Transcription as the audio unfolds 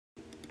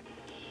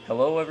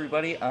Hello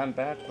everybody, I'm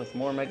back with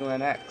more Megaman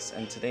X,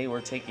 and today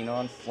we're taking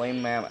on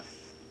Flame Mammoth.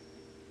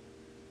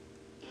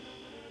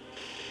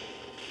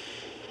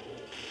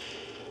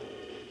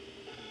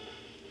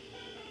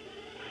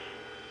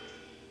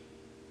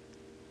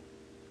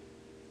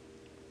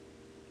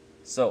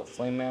 So,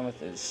 Flame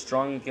Mammoth is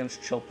strong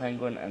against Chill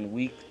Penguin and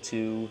weak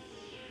to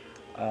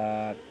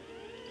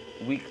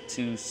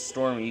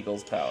Storm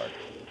Eagle's power.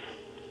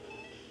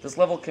 This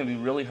level can be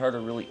really hard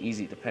or really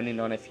easy, depending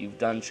on if you've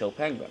done Chill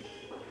Penguin.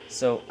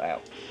 So,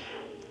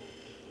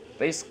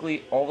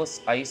 basically, all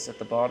this ice at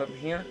the bottom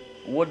here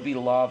would be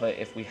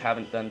lava if we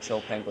haven't done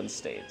Chill Penguin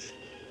stage.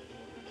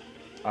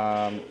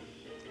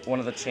 One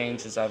of the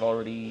changes I've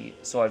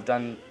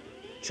done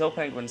Chill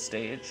Penguin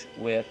stage,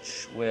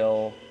 which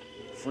will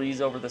freeze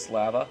over this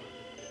lava,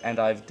 and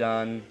I've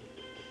done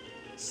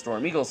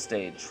Storm Eagle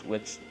stage,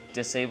 which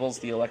disables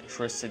the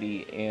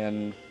electricity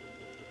in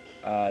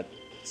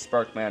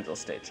Spark Mandrill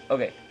stage.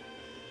 Okay,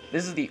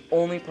 this is the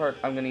only part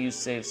I'm going to use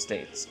save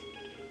states,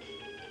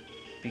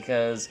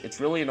 because it's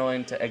really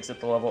annoying to exit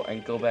the level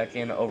and go back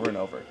in over and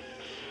over.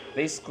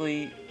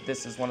 Basically,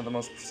 this is one of the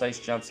most precise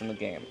jumps in the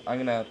game. I'm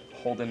going to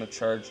hold in a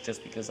charge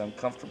just because I'm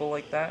comfortable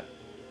like that.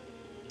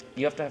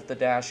 You have to have the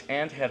dash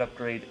and head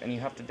upgrade, and you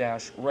have to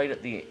dash right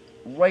at the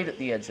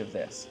edge of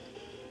this.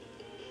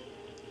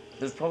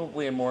 There's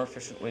probably a more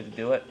efficient way to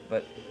do it,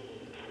 but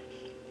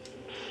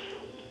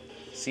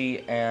see,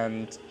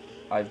 and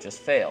I've just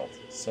failed.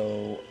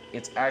 So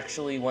it's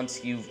actually,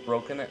 once you've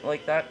broken it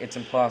like that, it's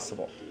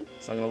impossible.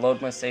 So I'm going to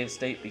load my save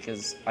state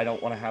because I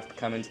don't want to have to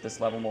come into this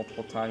level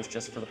multiple times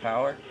just for the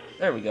power.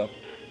 There we go.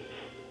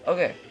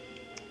 Okay,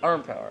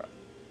 arm power up.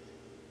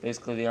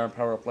 Basically, the arm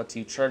power up lets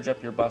you charge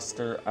up your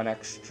Buster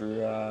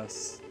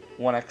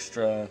one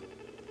extra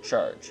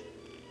charge.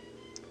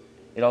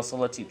 It also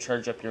lets you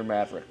charge up your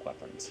Maverick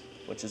weapons,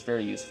 which is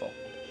very useful.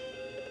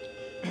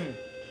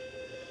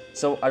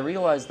 So I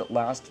realized that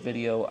last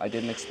video I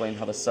didn't explain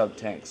how the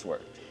sub-tanks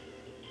worked.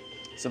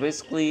 So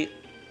basically,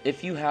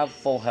 if you have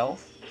full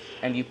health,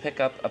 and you pick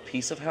up a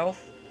piece of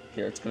health,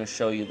 here it's going to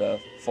show you the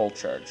full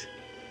charge.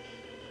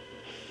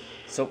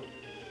 So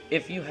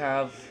if you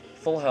have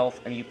full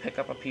health and you pick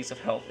up a piece of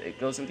health, it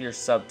goes into your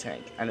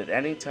sub-tank, and at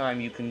any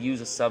time you can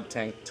use a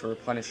sub-tank to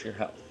replenish your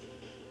health.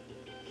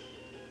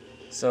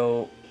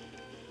 So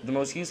the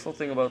most useful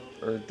thing about,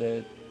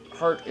 the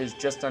heart is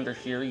just under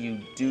here.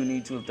 You do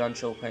need to have done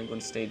Chill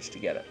Penguin stage to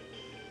get it.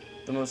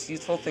 The most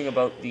useful thing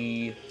about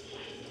the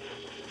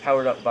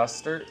powered up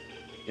Buster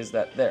is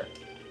that there.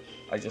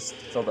 I just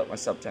filled up my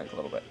sub-tank a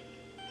little bit.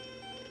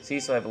 See,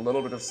 so I have a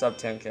little bit of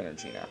sub-tank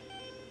energy now.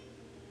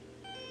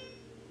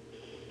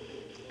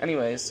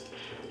 Anyways,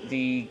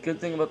 the good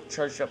thing about the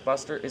charged up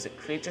Buster is it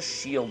creates a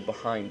shield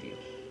behind you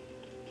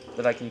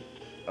that I can...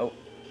 Oh.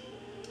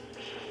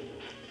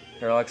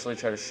 Here, I'll actually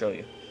try to show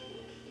you.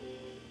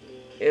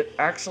 It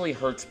actually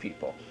hurts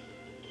people.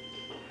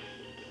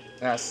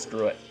 Ah,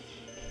 screw it.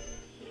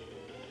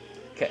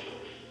 Okay.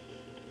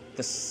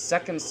 The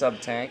second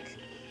sub-tank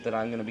that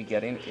I'm going to be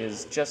getting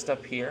is just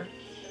up here.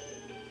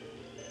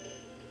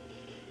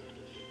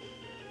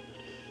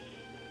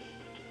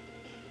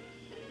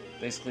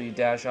 Basically, you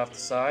dash off the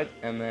side,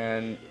 and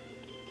then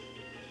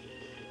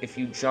if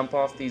you jump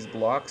off these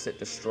blocks, it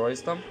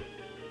destroys them.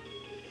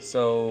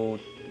 So,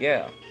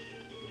 yeah.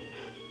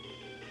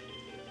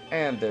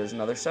 And there's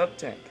another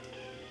sub-tank.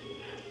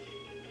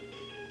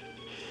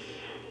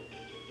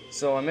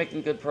 So I'm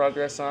making good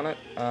progress on it.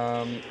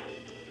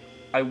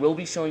 I will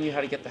be showing you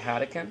how to get the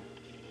Hadouken.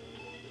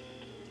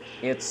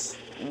 It's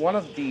one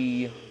of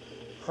the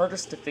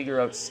hardest to figure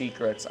out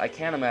secrets. I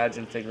can't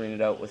imagine figuring it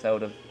out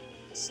without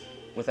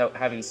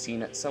having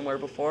seen it somewhere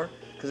before,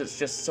 because it's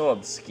just so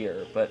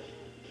obscure, but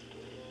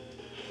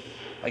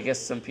I guess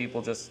some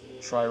people just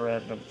try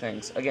random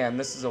things. Again,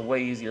 this is a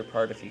way easier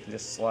part if you can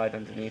just slide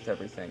underneath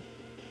everything.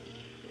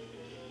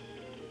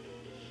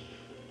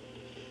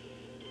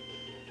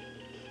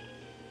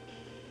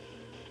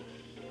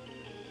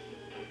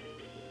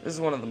 This is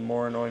one of the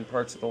more annoying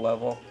parts of the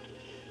level.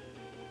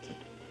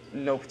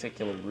 No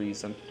particular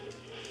reason.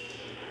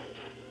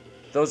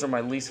 Those are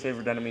my least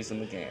favorite enemies in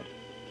the game.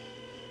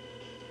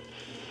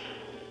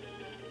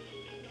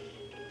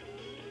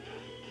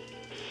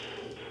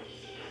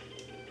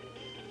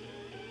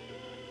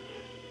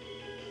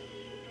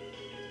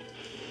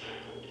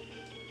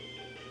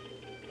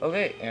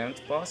 Okay, and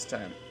it's boss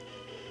time.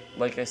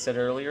 Like I said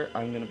earlier,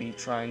 I'm going to be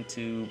trying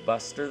to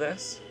Buster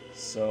this,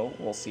 so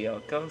we'll see how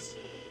it goes.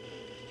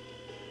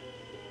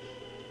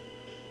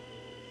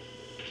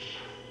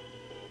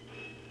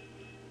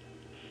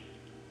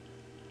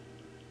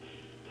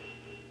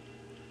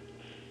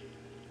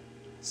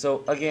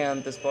 So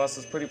again, this boss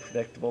is pretty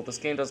predictable. This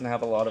game doesn't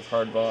have a lot of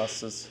hard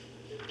bosses.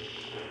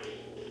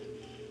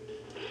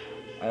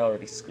 I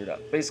already screwed up.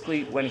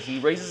 Basically, when he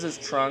raises his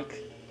trunk,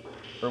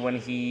 or when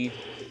he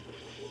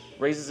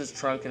raises his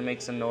trunk and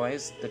makes a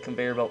noise, the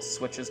conveyor belt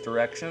switches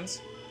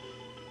directions.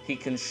 He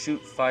can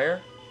shoot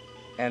fire,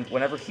 and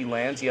whenever he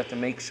lands, you have to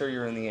make sure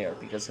you're in the air,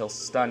 because he'll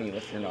stun you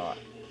if you're not.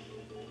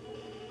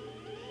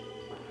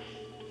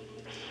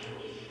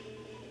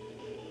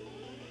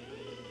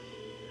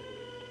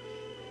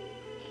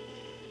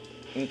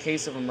 in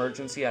case of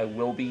emergency, I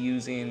will be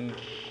using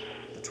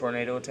the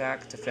tornado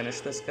attack to finish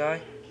this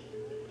guy,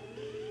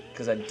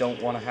 because I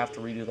don't want to have to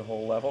redo the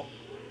whole level.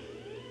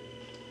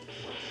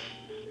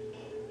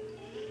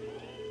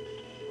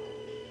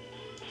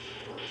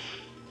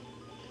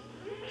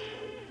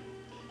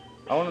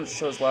 I want him to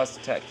show his last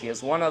attack. He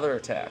has one other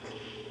attack.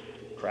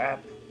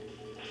 Crap.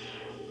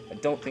 I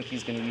don't think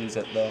he's going to use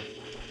it, though.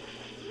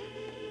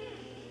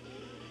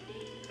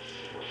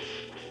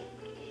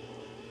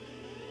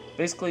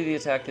 Basically, the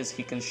attack is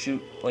he can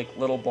shoot, like,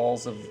 little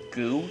balls of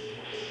goo,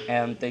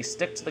 and they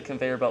stick to the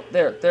conveyor belt.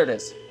 There it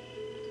is.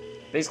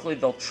 Basically,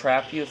 they'll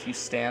trap you if you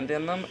stand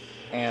in them,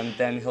 and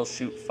then he'll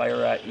shoot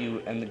fire at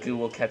you, and the goo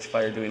will catch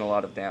fire, doing a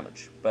lot of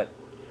damage. But,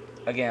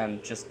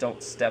 again, just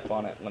don't step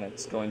on it when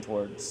it's on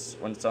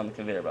the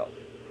conveyor belt.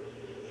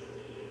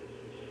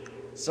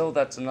 So,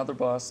 that's another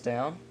boss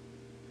down.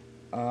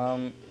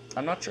 I'm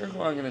not sure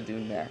who I'm going to do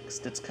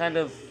next. It's kind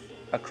of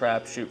a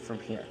crapshoot from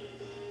here,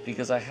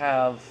 because I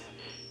have...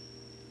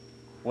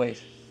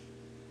 Wait.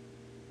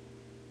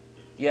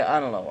 Yeah, I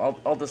don't know.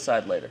 I'll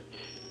decide later.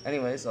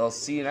 Anyways, I'll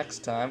see you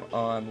next time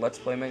on Let's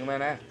Play Mega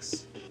Man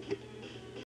X.